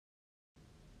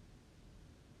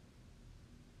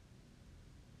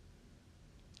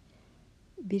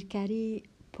بیرکاری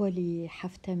پۆلی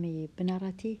هەفتەمی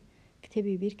بنەڕەتی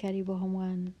کتێبی بیرکاری بۆ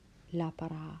هەمووان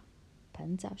لاپەڕە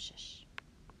 56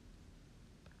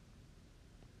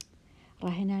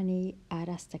 ڕاهێنانی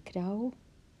ئاراستەکرا و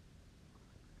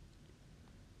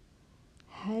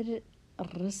هەر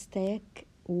ڕستەیەک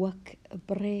وەک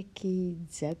بڕێکی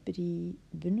جەبری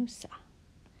بنووسە.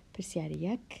 پرسیاری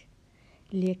 1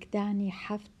 لێکدانی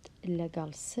 7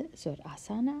 لەگەڵ س زۆر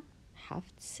ئاسانە.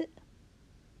 7 س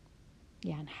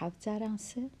یان 7 جاران س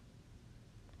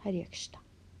هەر یەک شتە.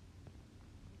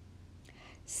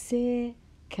 سێ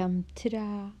کەمترە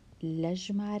لە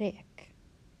ژمارەیەک.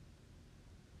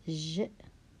 ژ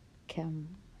کەم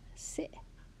سێ.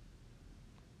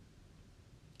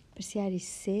 پرسیاری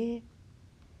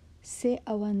سێ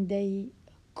ئەوەندەی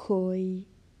کۆی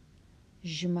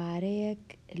ژمارەیەک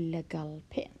لەگەڵ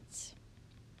 5.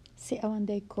 سێ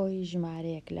ئەوەندەی کۆی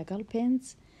ژمارەیەک لەگەڵ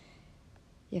 5.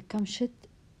 یەکەم شت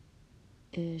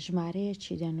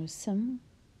ژمارەیەکی دەنووسم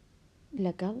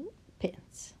لەگەڵ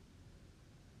 5.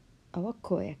 ئەوە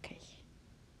کۆیەکەی.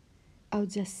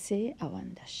 ئەوجە سێ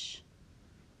ئەوەندەش.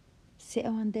 سێ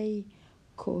ئەوەندەی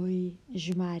کۆی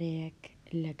ژمارەیەک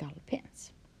لەگەڵ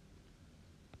 5.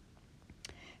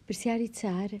 پرسیاری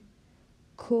 4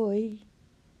 کۆی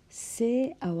سێ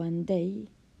ئەوەندەی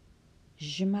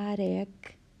ژمارەیەک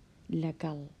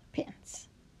لەگەڵ 5.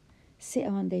 سێ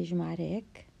ئەوەندەی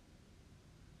ژمارەیەک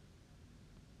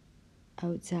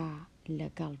ئەوجا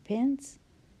لەگەڵ 5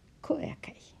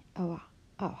 کۆیەکەی.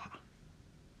 ئەوها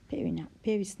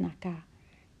پێویست ناکە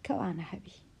کەوانە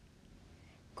هەبی.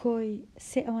 کۆی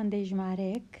سێ ئەوەندەی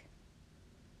ژمارەیەک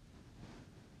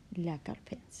لەگەڵ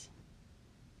 5.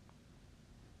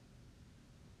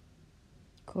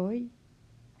 کۆی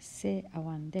سێ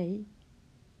ئەوەندەی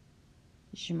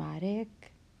ژمارەیەک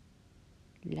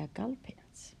لەگەڵ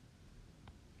 5.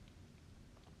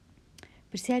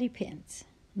 پرسیاری 5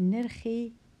 نرخی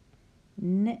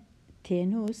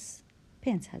تێنووس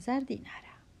 5000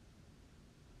 دینارە.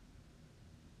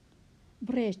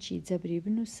 بڕێکی جەبری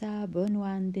بنووسە بۆ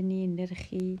نواندنی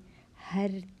نرخی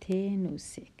هەر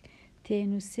تێنووسێک.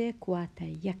 تێنووسێک واتە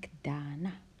یەک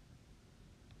دانە.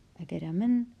 ئەگەرە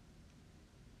من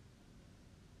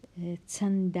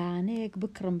چەند دانەیەک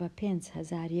بکڕم بە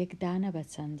 5000 یەک دانە بە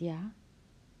چەندە؟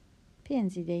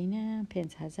 5 دەینە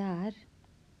 5000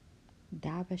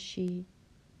 دابەشی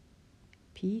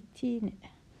پیتی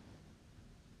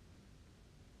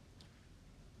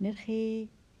نرخی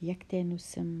یەک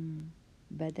تێنووسم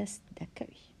بەدەست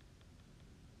دەکەوی.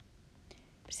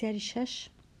 پرسیاری 6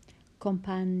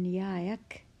 کۆمپانیایەک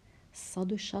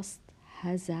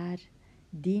 160,000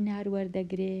 دینار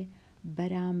وەردەگرێ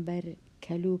بەرامبەر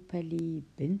کەلوپەلی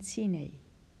بنچینەی.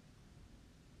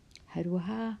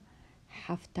 هەروەها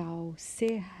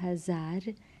 73,000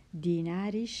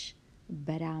 دیناریش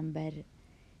بەرامبەر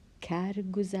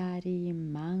کارگوزاری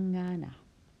مانگانە.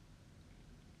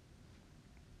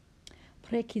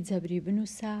 پڕێکی جەبری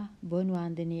بنووسە بۆ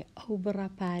نواندنی ئەو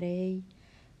بڕەپارەی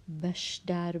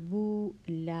بەشداربوو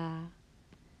لە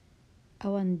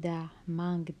ئەوەندە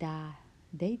مانگدا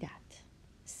دەیدات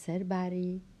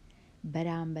سەرباری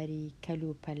بەرامبەری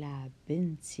کەلوپەلە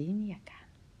بنچینیەکان.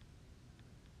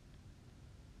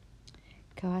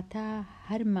 کەواتە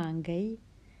هەر مانگەی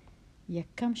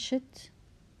یەکەم شت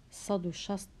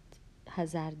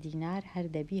 160,000 دینار هەر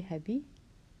دەبی هەبی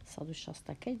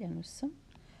 160ەکەی دەنووسم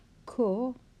کۆ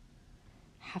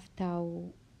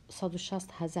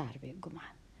 160,000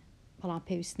 بێگومان. بەڵام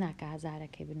پێویست ناکە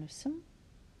هەزارەکەی بنووسم.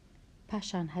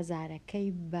 پاشان هەزارەکەی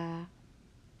بە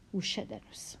وشە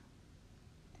دەنووسم.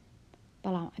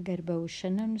 بەڵام ئەگەر بە وشە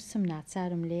نەنووسم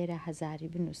ناچارم لێرە هەزاری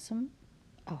بنووسم.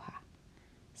 ئەوها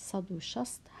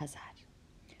 160,000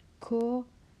 کۆ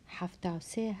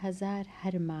 73,000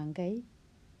 هەر مانگەی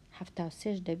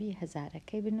 73 دەبی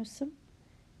هەزارەکەی بنووسم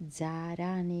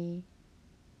جارانی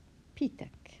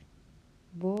پیتەک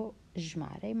بۆ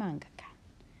ژمارەی مانگەکان.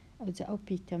 ئەوجا ئەو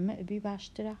پیتە مەبی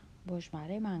باشترە بۆ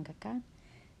ژمارەی مانگەکان.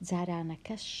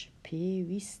 جارانەکەش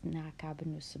پێویست ناکا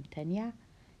بنووسم تەنیا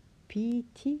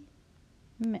پیتی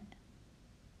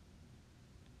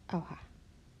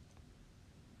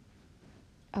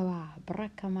ئەوە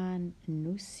بڕەکەمان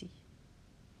نووسی.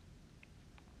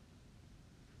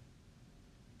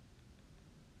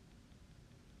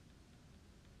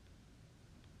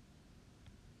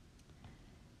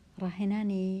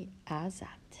 ڕاهێنانی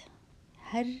ئازاد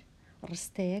هەر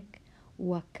ڕستەیەک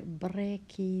وەک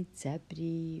بڕێکی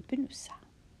جەبری بنووسە.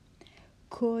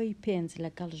 کۆی 5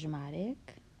 لەگەڵ ژمارەیەک.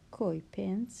 کۆی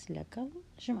 5 لەگەڵ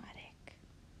ژمارەیەک.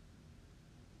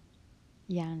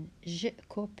 یان ژ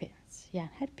کۆ 5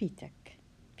 یان هەر پیتەک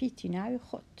پیتی ناوی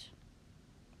خۆت.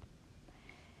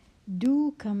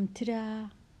 2 کەمترە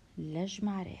لە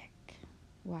ژمارەیەک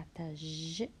واتە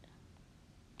ژ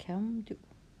کەم 2.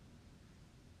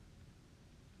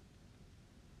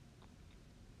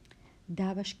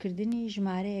 دابەشکردنی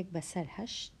ژمارەیەک بەسەر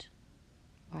 8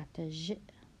 واتە ژ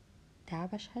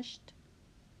دابەش 8.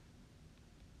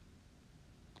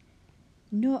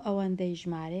 نۆ ئەوەندەی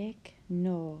ژمارەیەک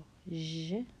نۆ ژ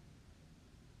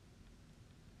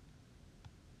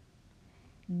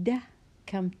 10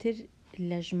 کەمتر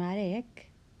لە ژمارەیەک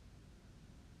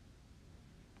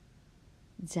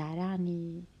جارانی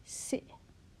 3.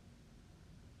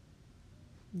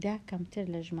 10 کەمتر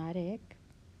لە ژمارەیەک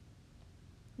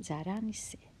جارانی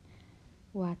 3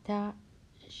 واتە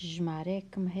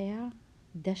ژمارەیەکم هەیە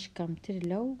 10 کەمتر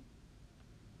لەو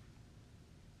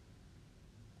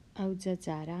ئەو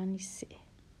جارانی 3.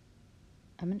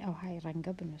 ئەمن ئەوهای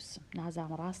ڕەنگە بنووسم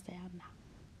نازام ڕاستە یان نا.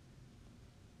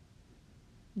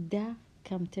 10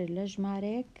 کەمتر لە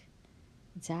ژمارەیەک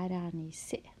جارانی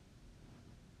 3.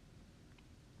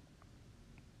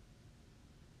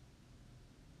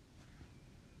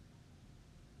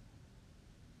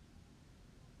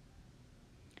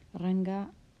 ڕەنگە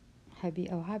هەبی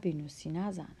ئەوها بینووسی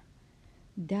نازانم.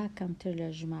 10 کەمتر لە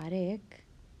ژمارەیەک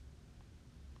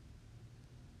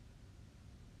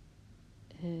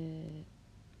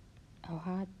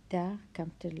ئەوها 10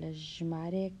 کەمتر لە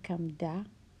ژمارەیەک کەم 10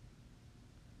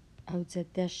 ئەو جە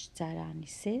 10 جارانی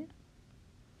 3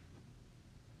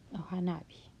 ئەوها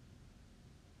نابی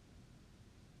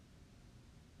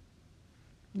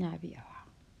ئەوها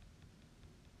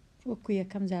وەکو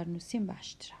یەکەم جار نووسیم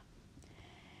باشترە.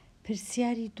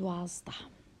 پرسیاری 12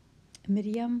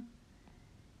 مریەم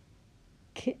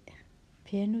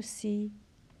پێنووسی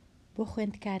بۆ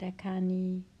خوێندکارەکانی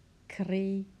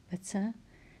کڕی بچە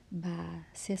بە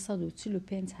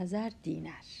 345,000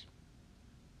 دینار.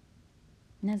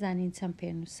 نەزانین چەند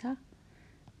پێنووسە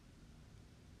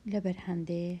لەبەر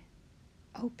هەندێ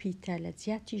ئەو پیتە لە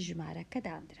جیاتی ژمارەکە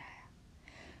دانرایە.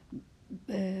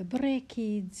 بڕێکی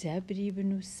جەبری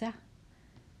بنووسە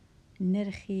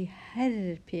نرخی هەر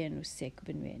پێنووسێک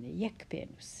بنوێنێ یەک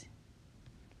پێنووس.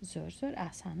 زۆر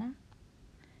ئاسانە.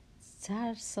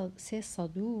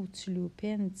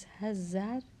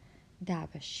 345,000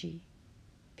 دابەشی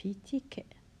پیتی کە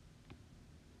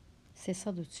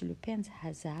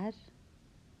 345,000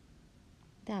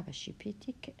 دابەشی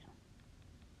پیتی کە.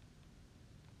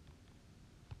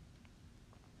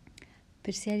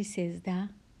 پرسیاری 13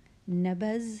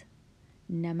 نەبەز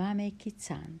نەمامێکی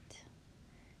چاند.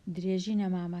 درێژی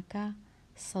نەمامەکە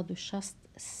 160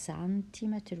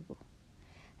 سانتیمەتر بوو.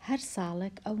 هەر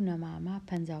ساڵێک ئەو نەمامە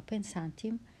 55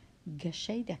 سانتیم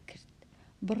گەشەی دەکرد.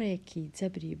 بڕێکی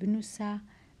جەبری بنووسە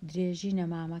درێژی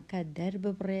نەمامەکە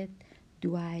دەرببڕێت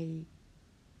دوای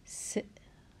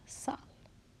ساڵ.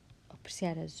 ئەو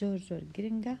پرسیارە زۆر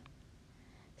گرنگە.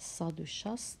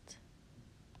 160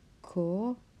 کۆ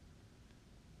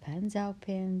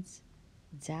 55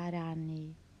 جارانی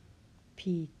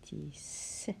پیتی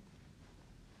 3.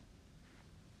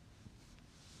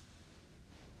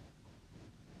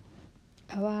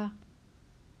 ئەوە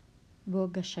بۆ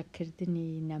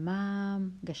گەشەکردنی نەمام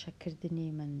گەشەکردنی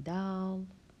منداڵ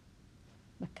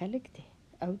بە کەلک دێ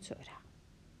ئەو جۆرە.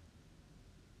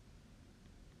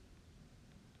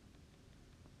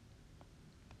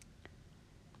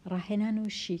 ڕاهێنان و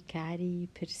شیکاری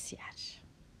پرسیار.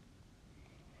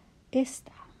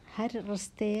 ئێستا هەر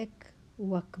ڕستەیەک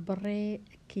وەک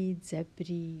بڕێکی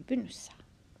جەبری بنووسە.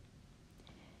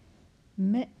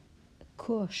 م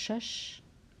کۆ 6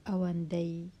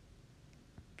 ئەوەندەی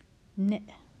ن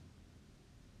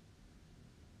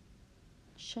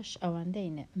 6 ئەوەندەی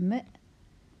ن م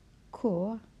کۆ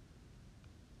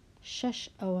 6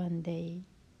 ئەوەندەی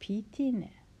پیتی ن.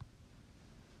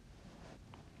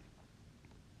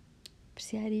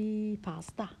 پرسیاری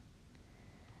 15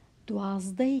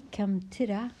 12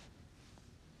 کەمترە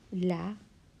لە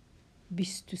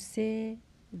 23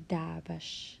 دابەش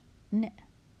ن.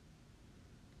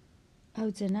 ئەو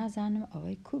جە نازانم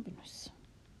ئەوەی کو بنووسم.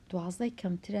 12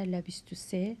 کەمترە لە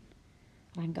 23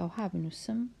 ڕەنگە ئەوها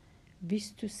بنووسم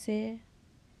 23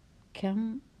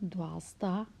 کەم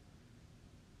 12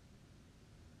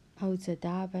 ئەو جە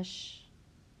دابەش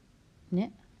ن.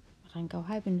 ڕەنگە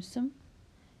ئەوها بنووسم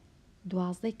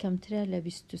 12 کەمترە لە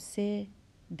 23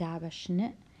 دابەش ن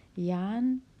یان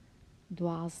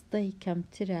 12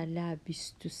 کەمترە لە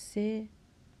 23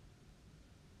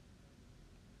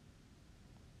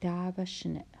 دابەش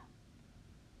ن.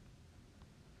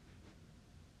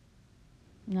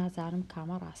 نازانم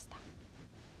کامە ڕاستە.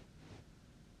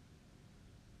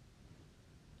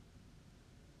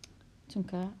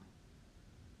 چونکە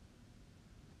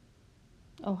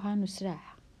ئەوها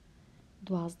نووسرایە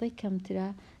 12 کەمترە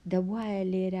دەبواە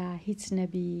لێرە هیچ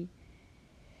نەبی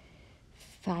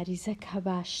فاریزەک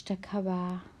هەبا شتێک هەبا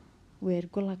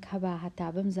وێرگوڵک هەبا هەتا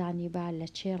بمزانی با لە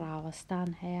چێ ڕاوەستان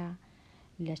هەیە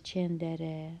لە چێن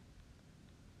دەرە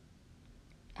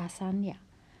ئاسان نییە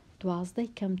 12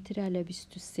 کەمترە لە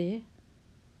 23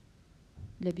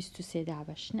 لە 23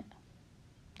 دابەشنە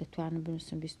دەتوانم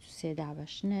بنووسم 23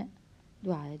 دابەشنە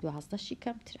دوایە 12شی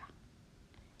کەمترە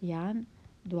یان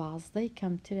 12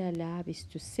 کەمترە لە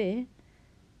 23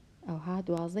 ئەوها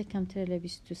 12 کەمترە لە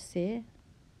 23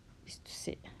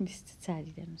 24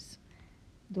 دەنووسم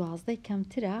 12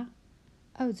 کەمترە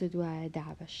ئەو جە دوایە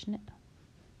دابەشنە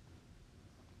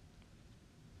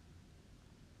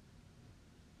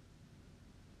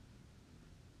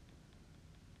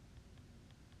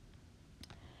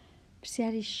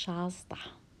پرسیاری 16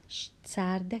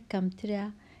 14 کەمترە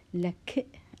لە ک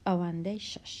ئەوەندەی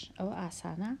 6 ئەوە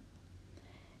ئاسانە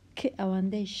ک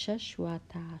ئەوەندەی 6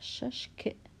 واتە 6 ک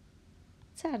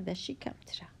 14شی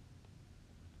کەمترە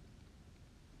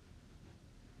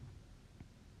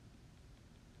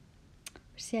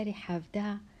پرسیاری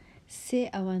 17 سێ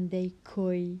ئەوەندەی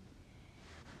کۆی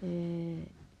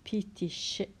پیتی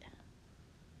ش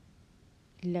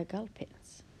لەگەڵ 5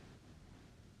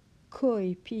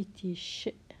 کۆی پیتی ش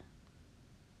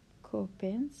کۆ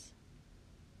 5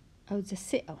 ئەو جە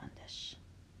سێ ئەوەندەش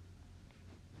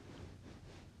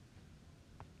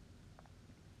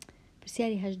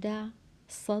پرسیاری 18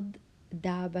 سەد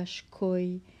دابەش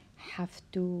کۆی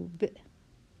هەفت و ب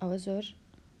ئەوە زۆر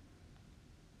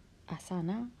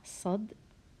ئاسانە سەد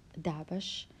دابەش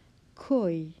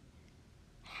کۆی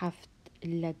هەفت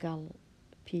لەگەڵ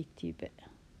پیتی ب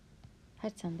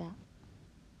هەرچەندە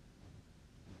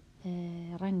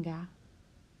ڕەنگە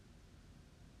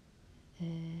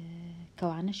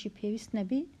کەوانەشی پێویست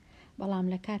نەبی بەڵام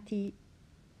لە کاتی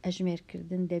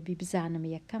ئەژمێرکردن دەبی بزانم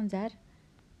یەکەم جار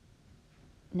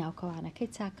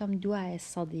ناوکەوانەکەی چاکەم دوایە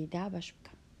سەدی دابەش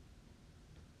بکەم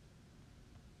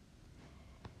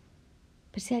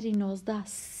پرسیاری 19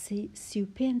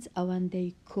 35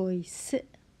 ئەوەندەی کۆی س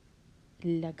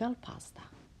لەگەڵ 15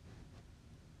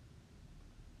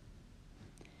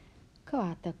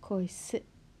 کەواتە کۆی س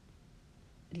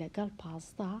لەگەڵ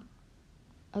 15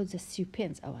 ئەو جە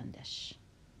 35 ئەوەندەش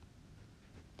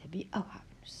دەبی ئەوها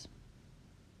بنووسم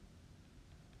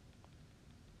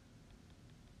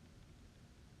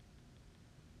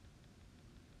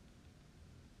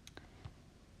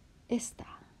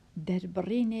ئێستا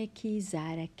دەربڕینێکی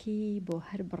زارەکی بۆ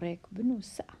هەر بڕێک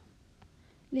بنووسە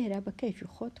لێرە بە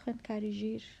کەیفی خۆت خوێندکاری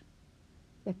ژیر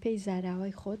بە پێی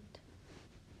زاراوەی خۆت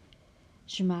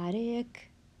ژمارەیەک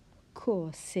کۆ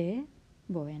سێ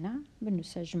بۆ وێنە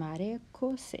بنووسە ژمارەیەک کۆ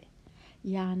سێ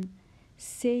یان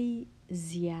سێی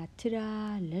زیاترە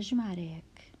لە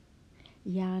ژمارەیەک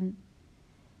یان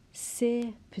سێ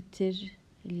پتر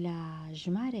لە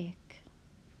ژمارەیەک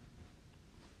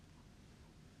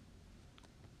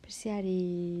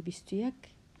پرسیاری 21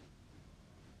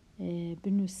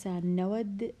 بنووسە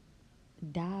 90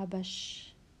 دابەش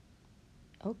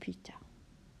ئەو پیتە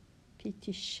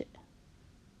پیتی ش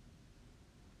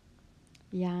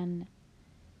یان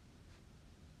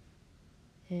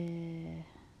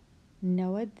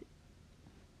 90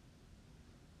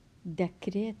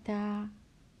 دەکرێتە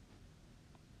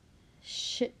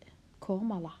ش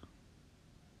کۆمەڵە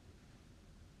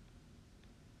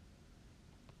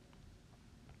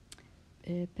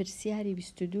پرسیاری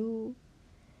 22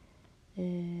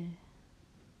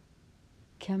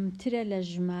 کەمترە لە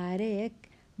ژمارەیەک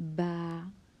بە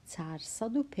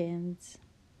 405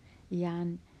 یان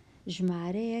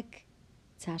ژمارەیەک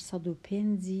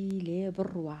 405 لێ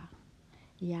بڕوە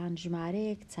یان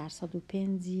ژمارەیەک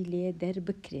 405 لێ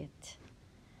دەربکرێت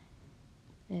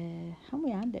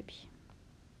هەمویان دەبی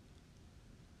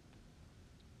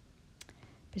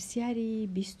پرسیاری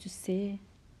 23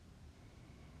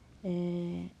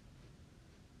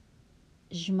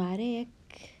 ژمارەیەک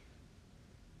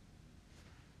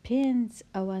 5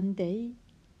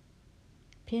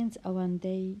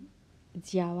 ئەوەندەی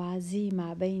جیاوازی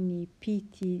مابەینی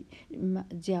پیتی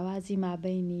جیاوازی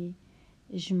مابەینی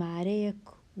ژمارەیەک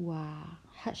و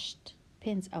 8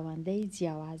 5 ئەوەندەی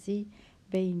جیاوازی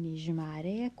بینی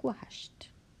ژمارەیەک و 8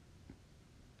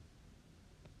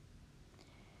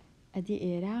 ئەدی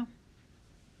ئێرە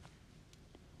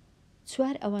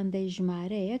 4 ئەوەندەی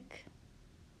ژمارەیەک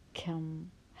کەم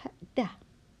 10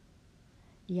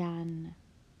 یان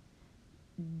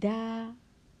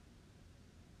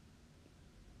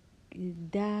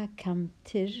 10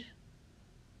 کەمتر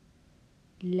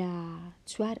لە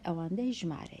 4 ئەوەندەی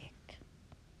ژمارەیەک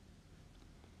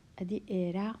ئەدی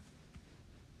ئێرە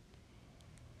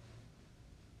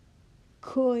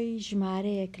کۆی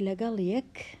ژمارەیەک لەگەڵ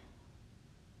یەک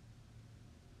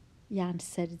یان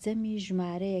سەرجەمی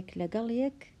ژمارەیەک لەگەڵ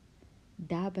یەک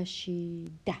دابەشی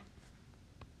دە.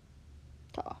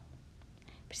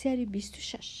 پرسیاری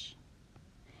 26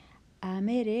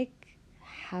 ئامێرێک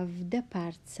 17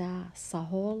 پارچە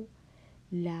سەهۆڵ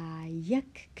لە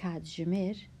یەک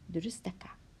کاتژمێر دروست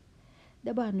دەکات.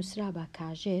 دەبا نووسرا بە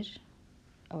کاژێر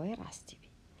ئەوەی ڕاستی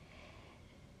بی.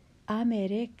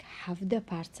 ئامێرێک 17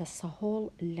 پارچە سەهۆڵ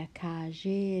لە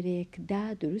کاژێرێکدا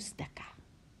دروست دەکات.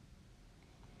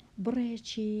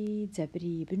 بڕێکی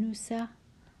جەبری بنووسە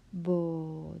بۆ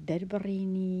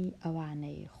دەربڕینی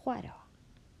ئەوانەی خوارەوە.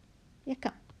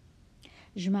 یەکەم،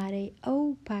 ژمارەی ئەو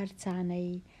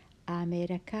پارچانەی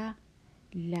ئامێرەکە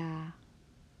لە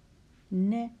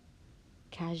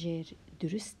کاژێر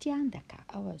دروستیان دەکات.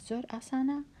 ئەوە زۆر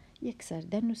ئاسانە، یەکسەر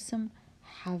دەنووسم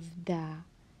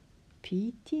 17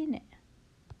 پیتینە.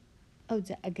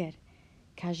 ئەوجا ئەگەر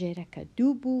کاژێرەکە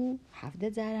 2 بوو 17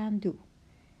 جاران 2،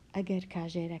 ئەگەر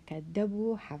کاژێرەکە 10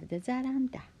 بوو 17 جاران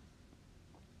 10.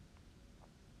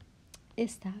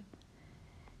 ئێستا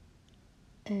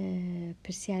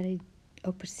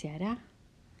ئەو پرسیارە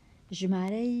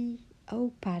ژمارەی ئەو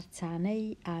پارچانەی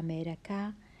ئامێرەکە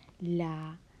لە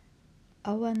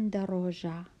ئەوەندە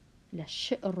ڕۆژە لە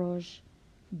ڕۆژ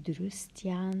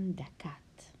دروستیان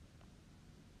دەکات.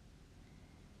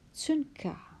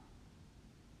 چونکە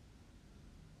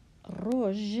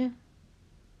ڕۆژ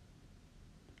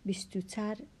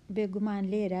 24 بێگومان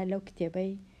لێرە لەو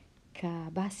کتێبەی کە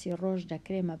باسی ڕۆژ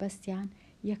دەکرێ مەبەستیان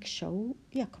یەک شەو و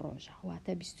یەک ڕۆژە،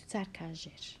 واتە 24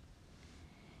 کاژێر.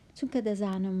 چونکە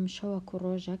دەزانم شەوەک و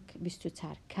ڕۆژێک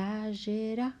 24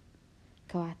 کاژێرە،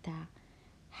 کەواتە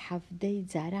 17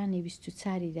 جارانی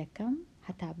 24 دەکەم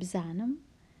هەتا بزانم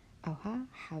ئەوها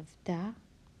 17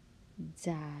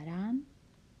 جاران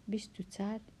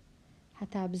 24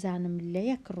 هەتا بزانم لە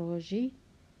یەک ڕۆژی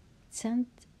چەند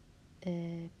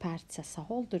پارچە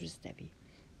سەهۆڵ دروست دەبی.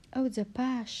 ئەوجە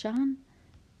پاشان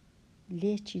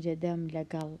لێکی دەدەم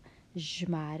لەگەڵ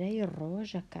ژمارەی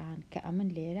ڕۆژەکان کە ئەمن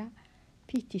لێرە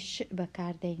پیتی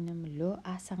بەکاردەینم لۆ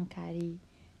ئاسانکاری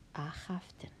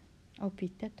ئاخافتن. ئەو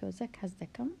پیتە تۆزەک هەز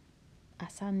دەکەم،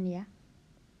 ئاسان نییە.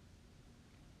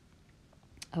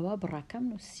 ئەوە بڕەکەم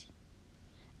نووسی.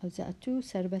 ئەوجا ئەتوو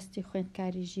سەربەستی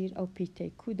خوێندکاری ژیر ئەو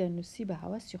پیتەی کو دەنووسی بە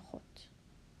هەوەسی خۆت.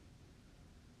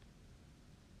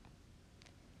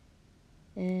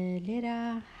 لێرە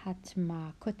هاتمە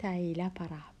کۆتایی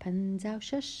لاپەڕە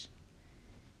 56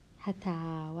 هەتا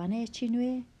وانەیەکی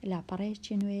نوێ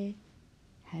لاپەڕەیەکی نوێ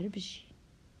هەر بژی.